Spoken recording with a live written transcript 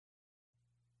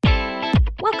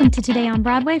Welcome to Today on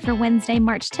Broadway for Wednesday,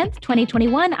 March 10th,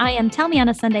 2021. I am Tell Me on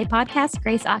a Sunday podcast,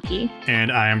 Grace Aki.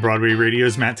 And I am Broadway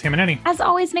Radio's Matt Tamanini. As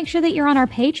always, make sure that you're on our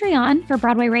Patreon for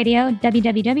Broadway Radio,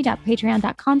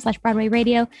 www.patreon.com/Broadway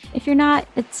Radio. If you're not,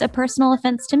 it's a personal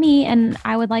offense to me, and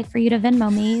I would like for you to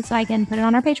Venmo me so I can put it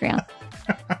on our Patreon.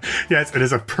 Yes, it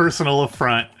is a personal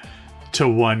affront to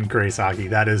one Grace Aki.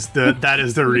 That is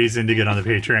the reason to get on the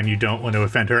Patreon. You don't want to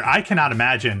offend her. I cannot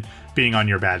imagine being on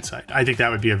your bad side. I think that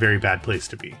would be a very bad place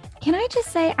to be. Can I just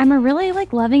say I'm a really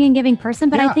loving and giving person,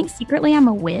 but I think secretly I'm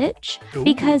a witch. Ooh.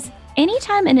 Because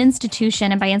anytime an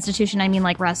institution, and by institution I mean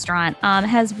restaurant,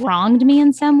 has wronged me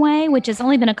in some way, which has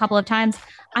only been a couple of times,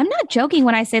 I'm not joking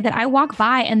when I say that I walk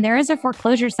by and there is a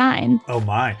foreclosure sign. Oh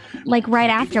my. Right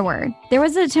afterward. There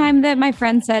was a time that my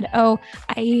friend said,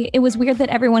 it was weird that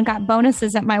everyone got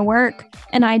bonuses at my work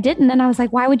and I didn't. And I was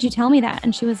like, why would you tell me that?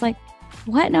 And she was like,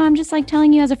 what? No, I'm just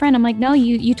telling you as a friend. I'm like, no,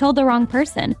 you told the wrong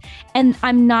person. And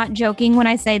I'm not joking when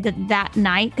I say that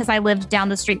night, because I lived down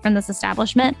the street from this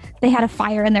establishment, they had a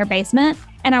fire in their basement.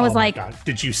 And I was God.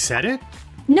 Did you set it?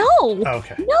 No.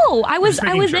 Okay. No, I was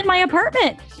in my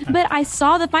apartment, but I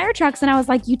saw the fire trucks and I was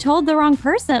like, you told the wrong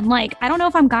person. I don't know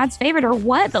if I'm God's favorite or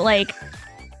what, but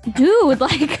dude,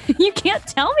 you can't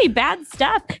tell me bad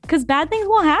stuff because bad things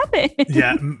will happen.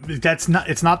 Yeah, it's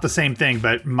not the same thing,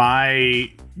 but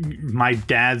my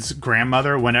dad's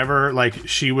grandmother, whenever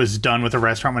she was done with a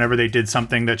restaurant, whenever they did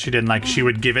something that she didn't like, she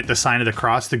would give it the sign of the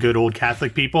cross, the good old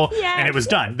Catholic people. Yes. And it was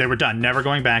done. They were done, never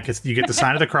going back. You get the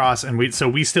sign of the cross, and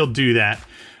we still do that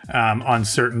on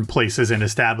certain places and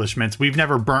establishments. We've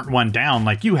never burnt one down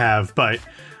like you have, but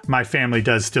my family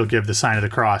does still give the sign of the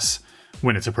cross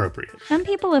when it's appropriate. Some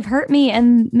people have hurt me,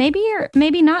 and maybe or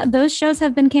maybe not. Those shows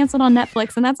have been canceled on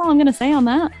Netflix, and that's all I'm going to say on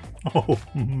that. Oh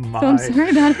my! So I'm sorry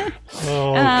about it.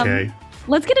 Okay.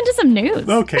 Let's get into some news.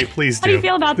 Okay, please do. How do you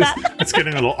feel about that? It's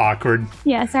getting a little awkward.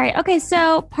 Yeah, sorry. Okay,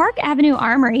 so Park Avenue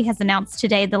Armory has announced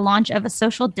today the launch of a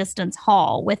social distance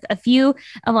hall with a few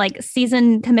of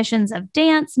season commissions of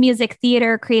dance, music,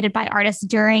 theater created by artists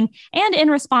during and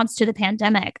in response to the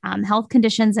pandemic. Health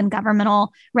conditions and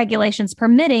governmental regulations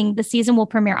permitting, the season will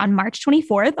premiere on March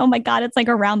 24th. Oh my God, it's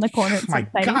around the corner. It's my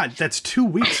God, that's 2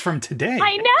 weeks from today.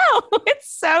 I know. It's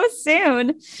so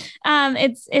soon.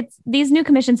 It's these new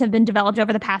commissions have been developed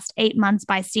over the past 8 months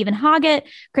by Stephen Hoggett,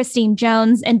 Christine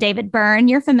Jones, and David Byrne.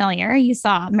 You're familiar. You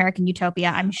saw American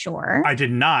Utopia, I'm sure. I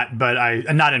did not, but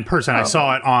not in person. I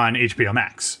saw it on HBO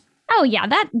Max. Oh, yeah,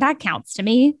 that counts to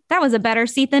me. That was a better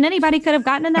seat than anybody could have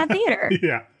gotten in that theater.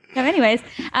 Yeah. So anyways,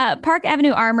 Park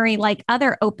Avenue Armory, like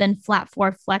other open, flat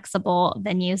floor, flexible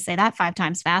venues, say that 5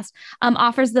 times fast,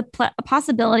 offers the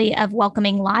possibility of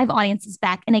welcoming live audiences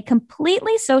back in a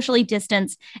completely socially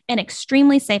distanced and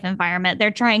extremely safe environment.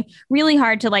 They're trying really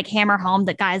hard to hammer home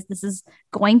that, guys, this is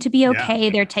going to be okay. Yeah.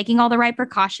 They're taking all the right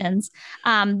precautions.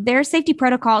 Their safety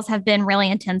protocols have been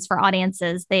really intense for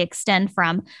audiences. They extend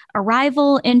from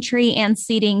arrival, entry, and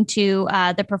seating to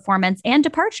the performance and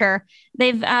departure.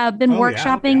 They've been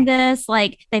workshopping this,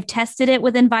 they've tested it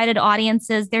with invited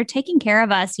audiences. They're taking care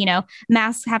of us.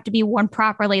 Masks have to be worn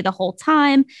properly the whole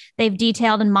time. They've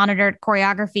detailed and monitored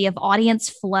choreography of audience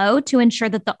flow to ensure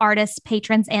that the artists,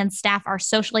 patrons, and staff are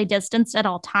socially distanced at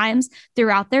all times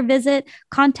throughout their visit.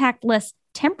 Contactless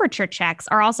temperature checks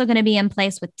are also going to be in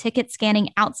place with ticket scanning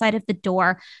outside of the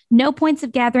door, no points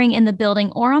of gathering in the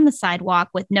building or on the sidewalk,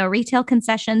 with no retail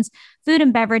concessions, food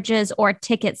and beverages, or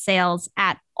ticket sales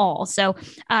at all. So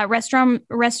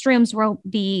restrooms will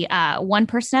be one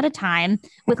person at a time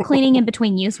with cleaning in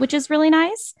between use, which is really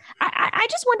nice. I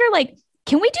just wonder,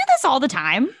 can we do this all the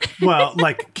time? Well,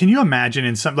 can you imagine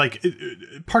in some,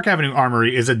 Park Avenue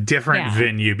Armory is a different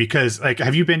venue because,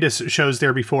 have you been to shows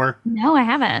there before? No, I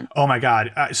haven't. Oh my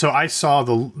God. So I saw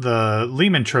the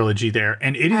Lehman trilogy there,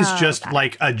 and it is just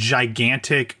a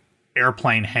gigantic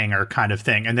airplane hangar kind of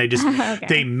thing. And they just,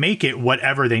 they make it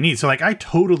whatever they need. So I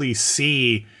totally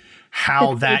see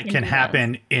how that can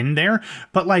happen in there.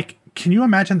 But can you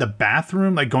imagine the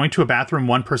bathroom, going to a bathroom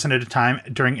one person at a time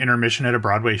during intermission at a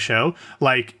Broadway show?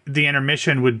 The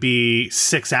intermission would be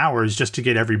 6 hours just to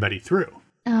get everybody through.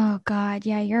 Oh, God.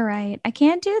 Yeah, you're right. I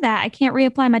can't do that. I can't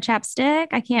reapply my chapstick.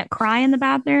 I can't cry in the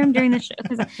bathroom during the show.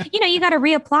 Because, you got to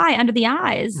reapply under the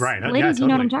eyes. Right. Ladies, totally. You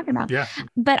know what I'm talking about. Yeah.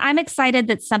 But I'm excited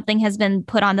that something has been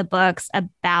put on the books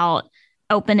about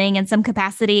opening in some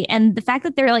capacity. And the fact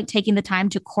that they're taking the time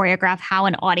to choreograph how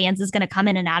an audience is going to come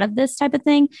in and out of this type of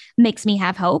thing makes me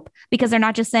have hope, because they're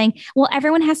not just saying, well,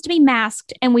 everyone has to be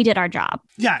masked and we did our job.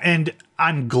 Yeah. And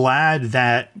I'm glad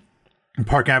that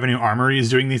Park Avenue Armory is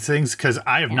doing these things, because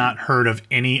I have not heard of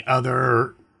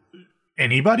anybody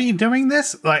doing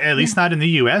this, at least not in the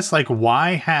US.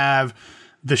 Why have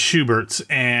the Schuberts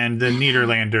and the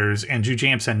Niederlanders and Drew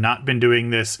Jamson not been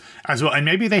doing this as well? And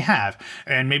maybe they have,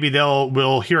 and maybe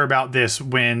we'll hear about this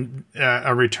when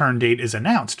a return date is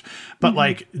announced. But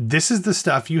like, this is the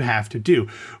stuff you have to do.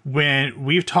 When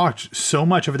we've talked so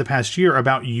much over the past year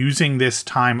about using this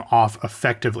time off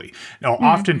effectively. Now,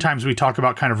 oftentimes we talk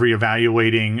about kind of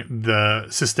reevaluating the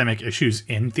systemic issues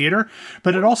in theater,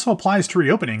 but it also applies to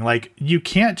reopening. Like, you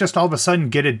can't just all of a sudden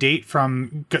get a date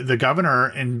from the governor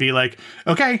and be like,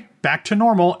 okay, back to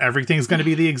normal, everything's going to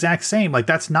be the exact same. Like,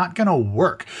 that's not going to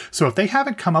work. So if they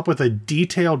haven't come up with a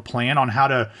detailed plan on how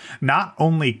to not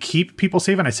only keep people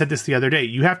safe, and I said this the other day,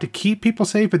 you have to keep people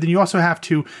safe, but then you also have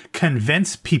to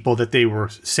convince people that they were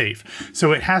safe.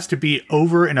 So it has to be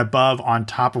over and above on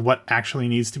top of what actually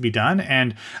needs to be done.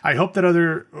 And I hope that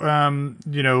other,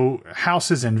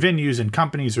 houses and venues and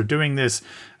companies are doing this,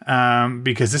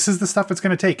 because this is the stuff it's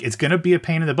going to take. It's going to be a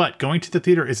pain in the butt. Going to the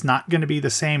theater is not going to be the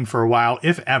same for a while,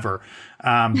 if ever.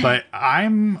 But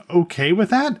I'm okay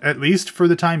with that, at least for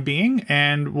the time being,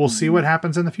 and we'll see what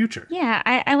happens in the future. Yeah,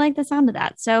 I like the sound of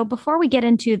that. So before we get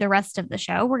into the rest of the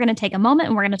show, we're going to take a moment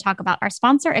and we're going to talk about our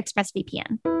sponsor,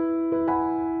 ExpressVPN.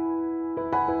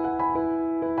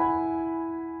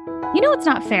 You know what's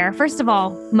not fair? First of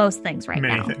all, most things now.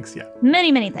 Many things, yeah.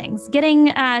 Many things. Getting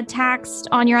taxed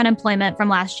on your unemployment from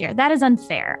last year, that is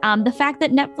unfair. The fact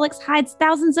that Netflix hides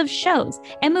thousands of shows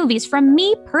and movies from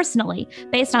me personally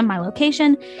based on my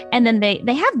location, and then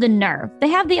they have the nerve, they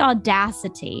have the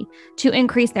audacity to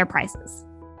increase their prices.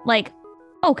 Like,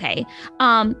 okay.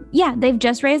 Yeah, they've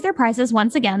just raised their prices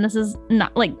once again. This is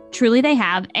not like truly they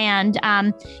have. And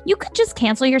you could just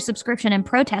cancel your subscription in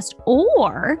protest,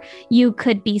 or you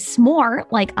could be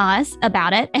smart like us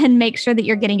about it and make sure that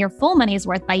you're getting your full money's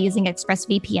worth by using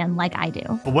ExpressVPN like I do.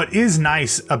 What is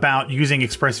nice about using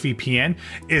ExpressVPN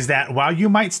is that while you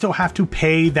might still have to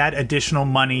pay that additional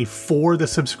money for the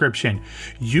subscription,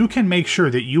 you can make sure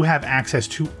that you have access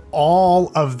to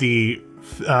all of the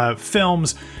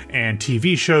films and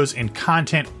TV shows and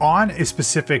content on a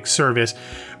specific service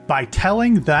by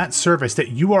telling that service that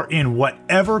you are in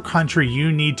whatever country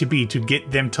you need to be to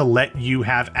get them to let you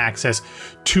have access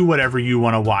to whatever you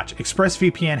want to watch.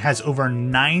 ExpressVPN has over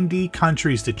 90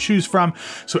 countries to choose from.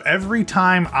 So every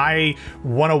time I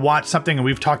want to watch something, and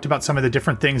we've talked about some of the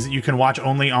different things that you can watch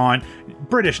only on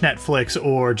British Netflix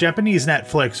or Japanese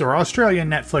Netflix or Australian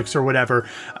Netflix or whatever,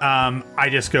 I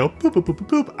just go boop, boop, boop, boop,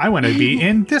 boop. I want to be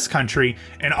in this country.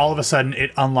 And all of a sudden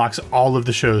it unlocks all of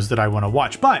the shows that I want to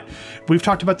watch. But we've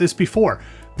talked about this before.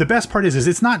 The best part is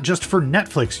it's not just for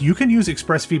Netflix. You can use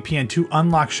ExpressVPN to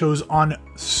unlock shows on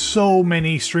so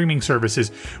many streaming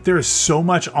services. There is so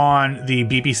much on the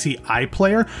BBC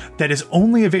iPlayer that is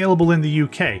only available in the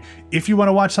UK. If you want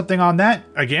to watch something on that,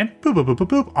 again, boop, boop, boop, boop,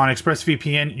 boop, on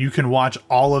ExpressVPN, you can watch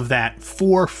all of that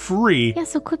for free. Yeah,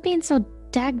 so quit being so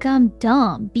dadgum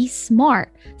dumb. Be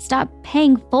smart. Stop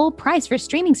paying full price for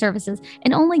streaming services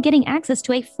and only getting access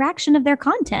to a fraction of their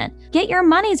content. Get your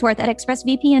money's worth at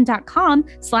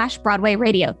expressvpn.com/Broadway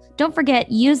Radio. Don't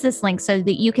forget, use this link so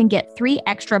that you can get 3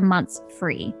 extra months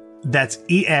free. That's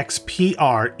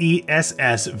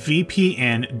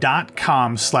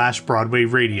expressvpn.com/Broadway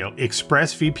Radio.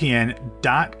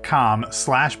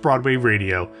 expressvpn.com/Broadway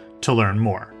Radio to learn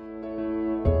more.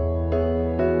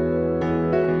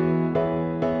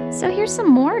 So here's some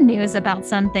more news about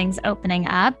some things opening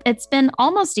up. It's been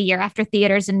almost a year after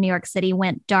theaters in New York City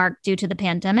went dark due to the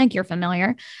pandemic. You're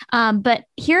familiar. But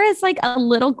here is like a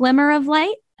little glimmer of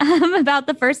light about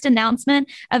the first announcement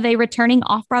of a returning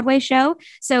off-Broadway show.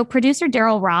 So producer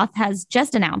Daryl Roth has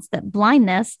just announced that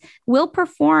Blindness will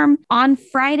perform on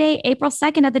Friday, April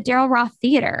 2nd at the Daryl Roth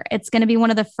Theater. It's going to be one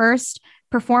of the first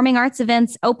performing arts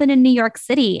events open in New York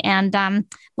City, and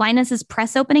Blindness is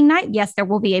press opening night. Yes, there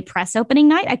will be a press opening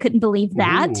night. I couldn't believe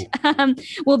that.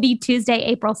 Will be Tuesday,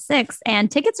 April 6th,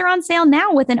 and tickets are on sale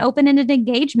now with an open-ended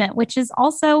engagement, which is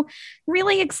also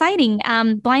really exciting.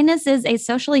 Blindness is a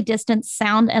socially distanced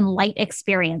sound and light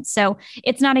experience, so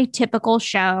it's not a typical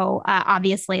show.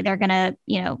 Obviously, they're going to,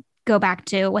 go back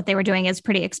to what they were doing is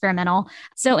pretty experimental.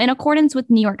 So in accordance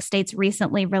with New York State's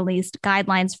recently released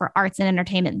guidelines for arts and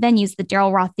entertainment venues, the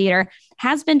Daryl Roth Theater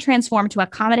has been transformed to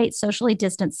accommodate socially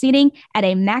distanced seating at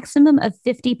a maximum of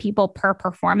 50 people per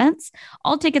performance.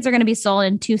 All tickets are going to be sold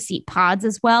in 2-seat pods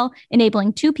as well,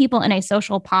 enabling 2 people in a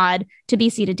social pod to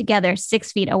be seated together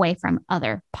 6 feet away from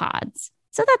other pods.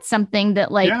 So that's something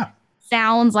that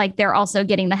sounds like they're also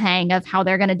getting the hang of how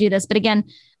they're going to do this. But again,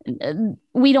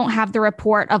 we don't have the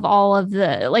report of all of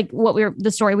the, like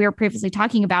the story we were previously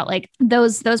talking about. Like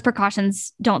those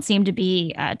precautions don't seem to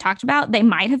be talked about. They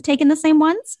might have taken the same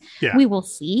ones. Yeah. We will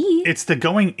see. It's the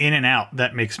going in and out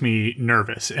that makes me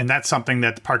nervous. And that's something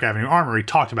that the Park Avenue Armory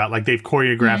talked about. Like they've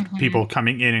choreographed people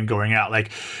coming in and going out.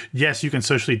 Like, yes, you can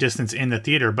socially distance in the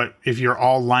theater, but if you're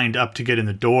all lined up to get in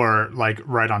the door, like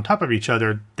right on top of each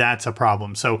other, that's a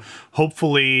problem. So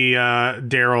hopefully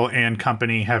Daryl and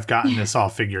company have gotten this all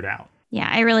figured out. Yeah,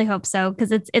 I really hope so,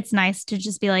 because it's nice to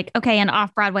just be like, okay, an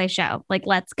off-Broadway show, like,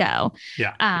 let's go.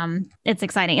 Yeah. It's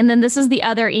exciting. And then this is the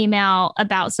other email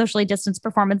about socially distanced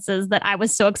performances that I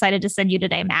was so excited to send you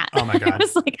today, Matt. Oh my God. I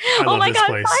was like, oh my God,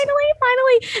 place.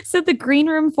 finally. So the Green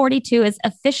Room 42 is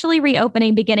officially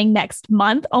reopening beginning next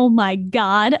month. Oh my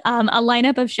God. A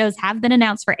lineup of shows have been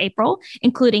announced for April,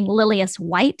 including Lilias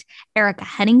White, Erica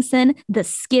Henningsen, the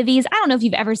Skivvies. I don't know if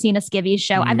you've ever seen a Skivvies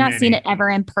show. I've not seen it ever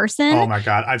in person. Oh my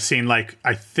God. I've seen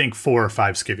I think 4 or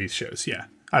 5 Skivvies shows. Yeah.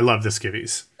 I love the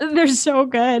Skivvies. They're so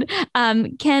good.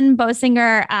 Ken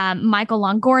Bosinger, Michael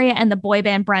Longoria, and the boy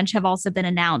band Brunch have also been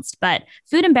announced. But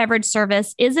food and beverage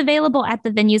service is available at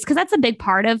the venues, because that's a big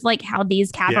part of like how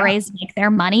these cabarets make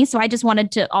their money. So I just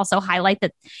wanted to also highlight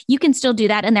that you can still do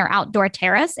that in their outdoor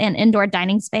terrace and indoor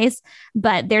dining space,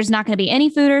 but there's not going to be any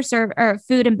food or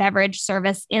food and beverage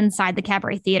service inside the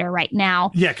cabaret theater right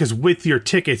now. Yeah, because with your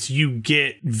tickets, you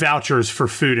get vouchers for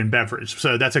food and beverage.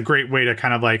 So that's a great way to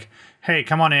kind of like, hey,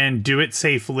 come on in, do it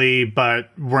safely,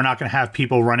 but we're not going to have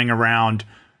people running around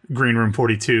Green Room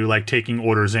 42, like taking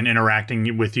orders and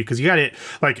interacting with you. Because you got it,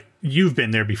 like, you've been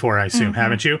there before, I assume,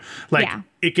 haven't you? Like,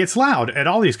 it gets loud at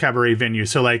all these cabaret venues.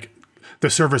 So, like,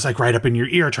 the server's like right up in your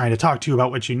ear trying to talk to you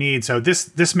about what you need. So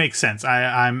this makes sense.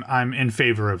 I'm in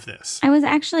favor of this. I was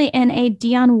actually in a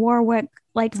Dionne Warwick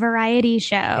like variety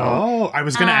show. Oh, I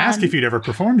was going to ask if you'd ever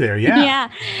performed there. Yeah.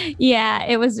 Yeah.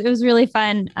 It was really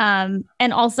fun.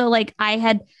 And also like I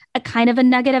had a kind of a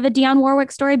nugget of a Dionne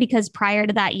Warwick story, because prior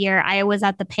to that year, I was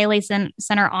at the Paley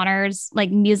Center Honors,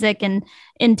 like music and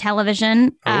in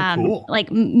television, cool. like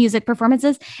music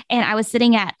performances. And I was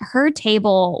sitting at her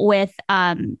table with,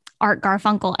 Art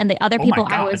Garfunkel, and the other people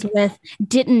I was with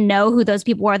didn't know who those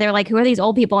people were. They're like, who are these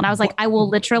old people? And I was like, I will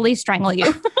literally strangle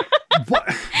you. What?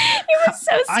 It was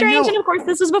so strange. And of course,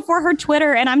 this was before her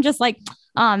Twitter. And I'm just like,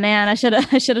 oh man, I should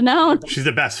have known. She's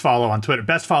the best follow on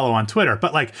Twitter.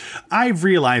 But like, I've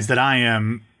realized that I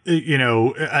am,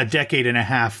 a decade and a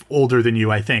half older than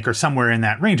you, I think, or somewhere in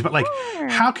that range. But like,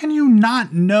 how can you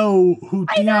not know who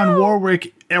Dionne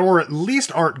Warwick or at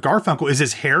least Art Garfunkel is?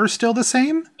 His hair still the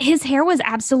same? His hair was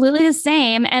absolutely the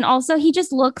same. And also he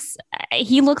just looks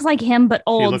like him, but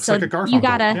old. He looks like a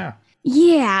Garfunkel.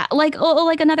 Yeah, like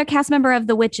another cast member of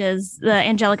The Witches, the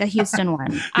Angelica Houston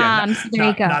one. So there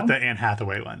you go. Not the Anne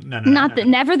Hathaway one. No.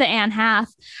 Never the Anne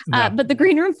Hath. No. But the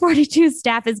Green Room 42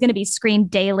 staff is going to be screened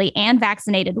daily and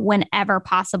vaccinated whenever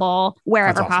possible,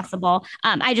 wherever possible.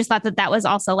 I just thought that was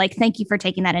also like, thank you for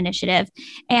taking that initiative.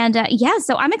 And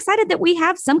so I'm excited that we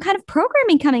have some kind of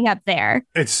programming coming up there.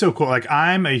 It's so cool. Like,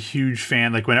 I'm a huge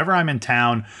fan. Like, whenever I'm in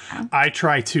town, I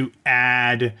try to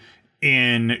add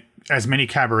in as many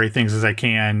cabaret things as I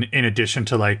can, in addition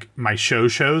to like my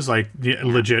shows, like the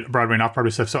legit Broadway and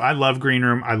off-Broadway stuff. So I love Green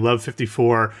Room. I love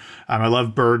 54. I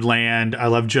love Birdland. I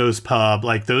love Joe's Pub.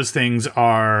 Like, those things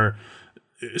are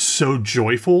so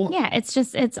joyful. Yeah,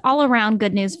 it's all around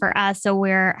good news for us. So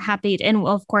we're happy. And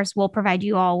of course, we'll provide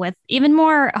you all with even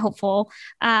more hopeful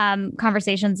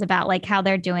conversations about like how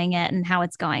they're doing it and how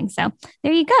it's going. So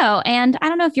there you go. And I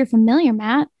don't know if you're familiar,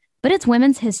 Matt, but it's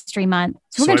Women's History Month.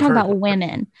 So we're going to talk about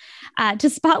women. To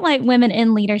spotlight women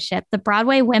in leadership, the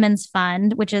Broadway Women's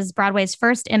Fund, which is Broadway's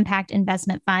first impact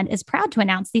investment fund, is proud to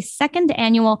announce the second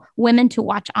annual Women to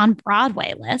Watch on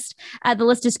Broadway list. The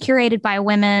list is curated by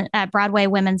Broadway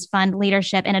Women's Fund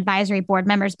leadership and advisory board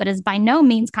members, but is by no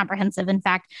means comprehensive. In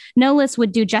fact, no list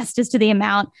would do justice to the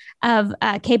amount of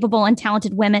capable and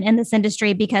talented women in this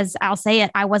industry, because I'll say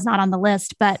it, I was not on the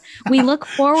list, but we look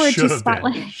forward to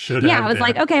spotlighting. Yeah, I was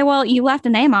like, okay, well, you left a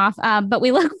name off, but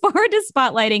we look forward to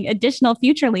spotlighting additional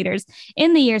future leaders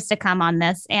in the years to come on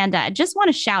this. And just want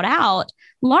to shout out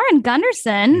Lauren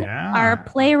Gunderson, our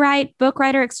playwright, book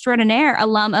writer extraordinaire,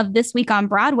 alum of This Week on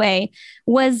Broadway,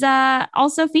 was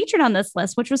also featured on this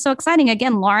list, which was so exciting.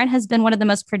 Again, Lauren has been one of the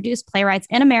most produced playwrights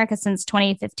in America since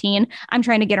 2015. I'm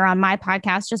trying to get her on my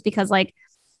podcast just because like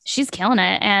she's killing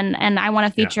it. And I want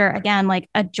to feature again, like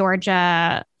a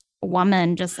Georgia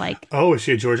woman, just like. Oh, is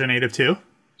she a Georgia native too?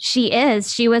 She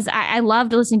is. She was. I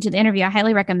loved listening to the interview. I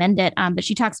highly recommend it. But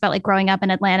she talks about like growing up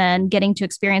in Atlanta and getting to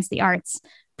experience the arts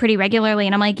pretty regularly.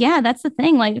 And I'm like, yeah, that's the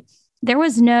thing. Like, there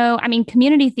was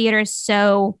community theater is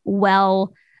so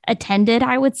well attended,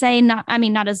 I would say. Not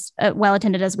as well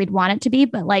attended as we'd want it to be,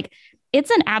 but like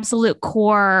it's an absolute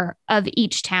core of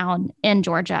each town in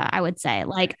Georgia, I would say.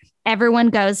 Like everyone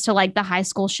goes to like the high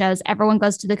school shows, everyone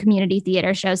goes to the community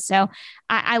theater shows. So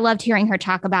I loved hearing her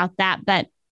talk about that. But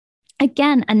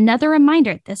again, another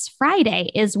reminder, this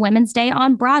Friday is Women's Day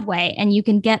on Broadway, and you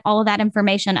can get all of that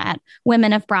information at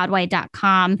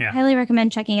womenofbroadway.com. Yeah. Highly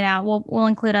recommend checking it out. We'll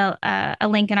include a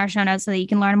link in our show notes so that you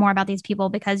can learn more about these people,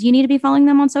 because you need to be following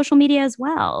them on social media as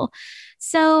well.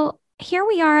 So here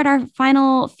we are at our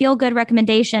final feel-good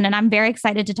recommendation, and I'm very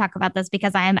excited to talk about this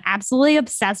because I am absolutely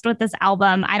obsessed with this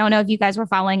album. I don't know if you guys were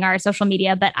following our social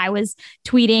media, but I was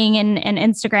tweeting and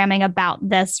Instagramming about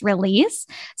this release.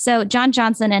 So John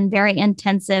Johnson and Very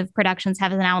Intensive Productions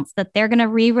have announced that they're going to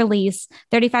re-release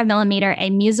 35mm,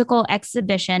 a musical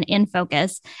exhibition in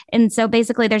focus. And so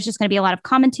basically there's just going to be a lot of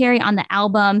commentary on the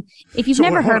album. If you've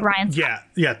never heard Ryan's...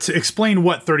 Yeah. To explain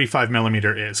what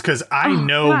 35mm is, because I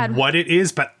know what it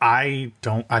is, but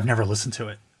I've never listened to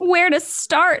it. Where to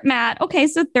start, Matt? Okay,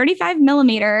 so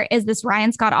 35mm is this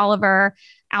Ryan Scott Oliver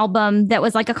album that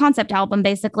was like a concept album,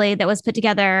 basically, that was put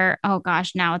together. Oh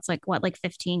gosh, now it's like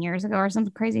 15 years ago or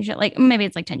something crazy shit. Like maybe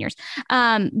it's like 10 years.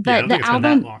 But the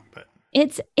album,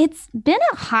 it's been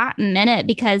a hot minute,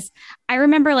 because I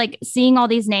remember like seeing all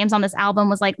these names on this album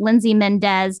was like Lindsay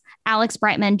Mendez, Alex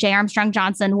Brightman, J. Armstrong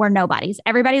Johnson were nobodies.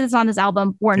 Everybody that's on this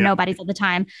album were nobodies at the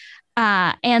time.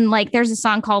 And like there's a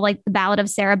song called like The Ballad of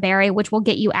Sarah Berry, which will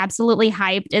get you absolutely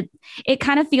hyped. It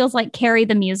kind of feels like Carrie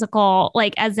the musical,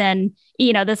 like as in,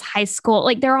 this high school,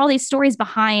 like there are all these stories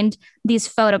behind these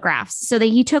photographs. So that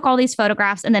he took all these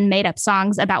photographs and then made up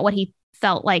songs about what he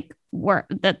felt like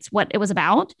that's what it was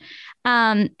about.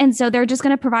 And so they're just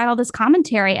going to provide all this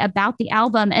commentary about the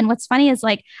album. And what's funny is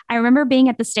like, I remember being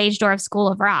at the stage door of School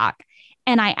of Rock,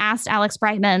 and I asked Alex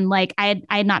Brightman, like I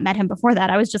had not met him before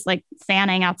that. I was just like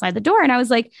fanning outside the door. And I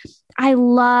was like, I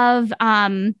love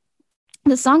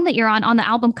the song that you're on the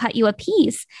album, Cut You a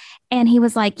Piece. And he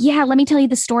was like, yeah, let me tell you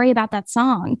the story about that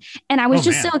song. And I was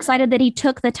so excited that he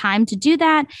took the time to do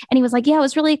that. And he was like, yeah, it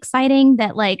was really exciting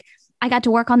that like I got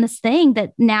to work on this thing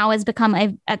that now has become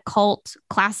a cult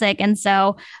classic. And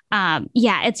so,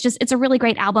 it's a really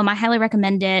great album. I highly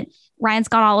recommend it. Ryan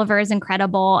Scott Oliver is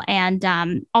incredible.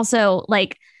 And also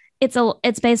like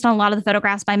it's based on a lot of the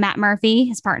photographs by Matt Murphy,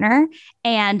 his partner.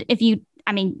 And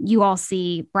you all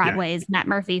see Broadway's Matt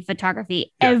Murphy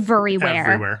photography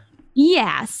everywhere.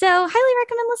 Yeah. So highly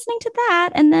recommend listening to that.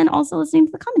 And then also listening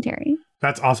to the commentary.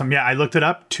 That's awesome. Yeah, I looked it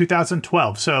up,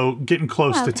 2012. So getting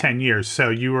close to 10 years. So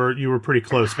you were pretty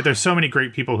close. But there's so many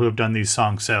great people who have done these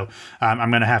songs. So I'm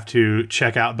going to have to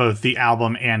check out both the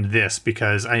album and this,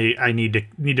 because I need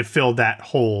to fill that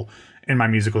hole in my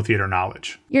musical theater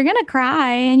knowledge. You're going to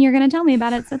cry and you're going to tell me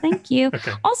about it. So thank you.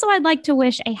 Okay. Also, I'd like to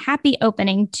wish a happy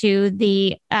opening to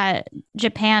the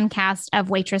Japan cast of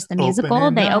Waitress the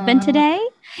Musical. They opened today.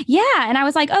 Yeah. And I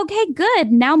was like, okay,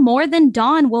 good. Now more than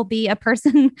Dawn will be a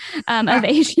person of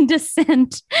Asian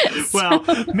descent. Well,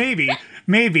 maybe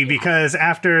because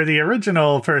after the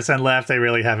original person left, they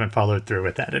really haven't followed through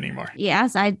with that anymore.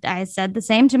 Yes, I said the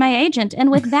same to my agent.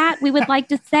 And with that, we would like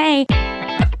to say,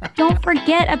 don't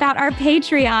forget about our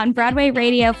Patreon, Broadway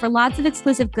Radio, for lots of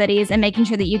exclusive goodies and making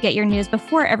sure that you get your news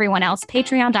before everyone else.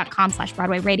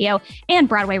 Patreon.com/Broadway Radio and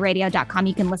BroadwayRadio.com.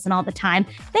 You can listen all the time.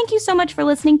 Thank you so much for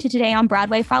listening to Today on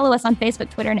Broadway. Follow us on Facebook,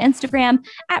 Twitter, and Instagram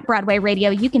at Broadway Radio.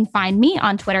 You can find me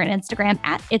on Twitter and Instagram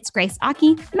at It's Grace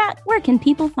Aki. Matt, where can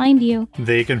people find you?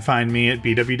 They can find me at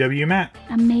BWW Matt.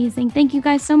 Amazing. Thank you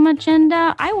guys so much. And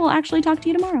I will actually talk to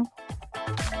you tomorrow.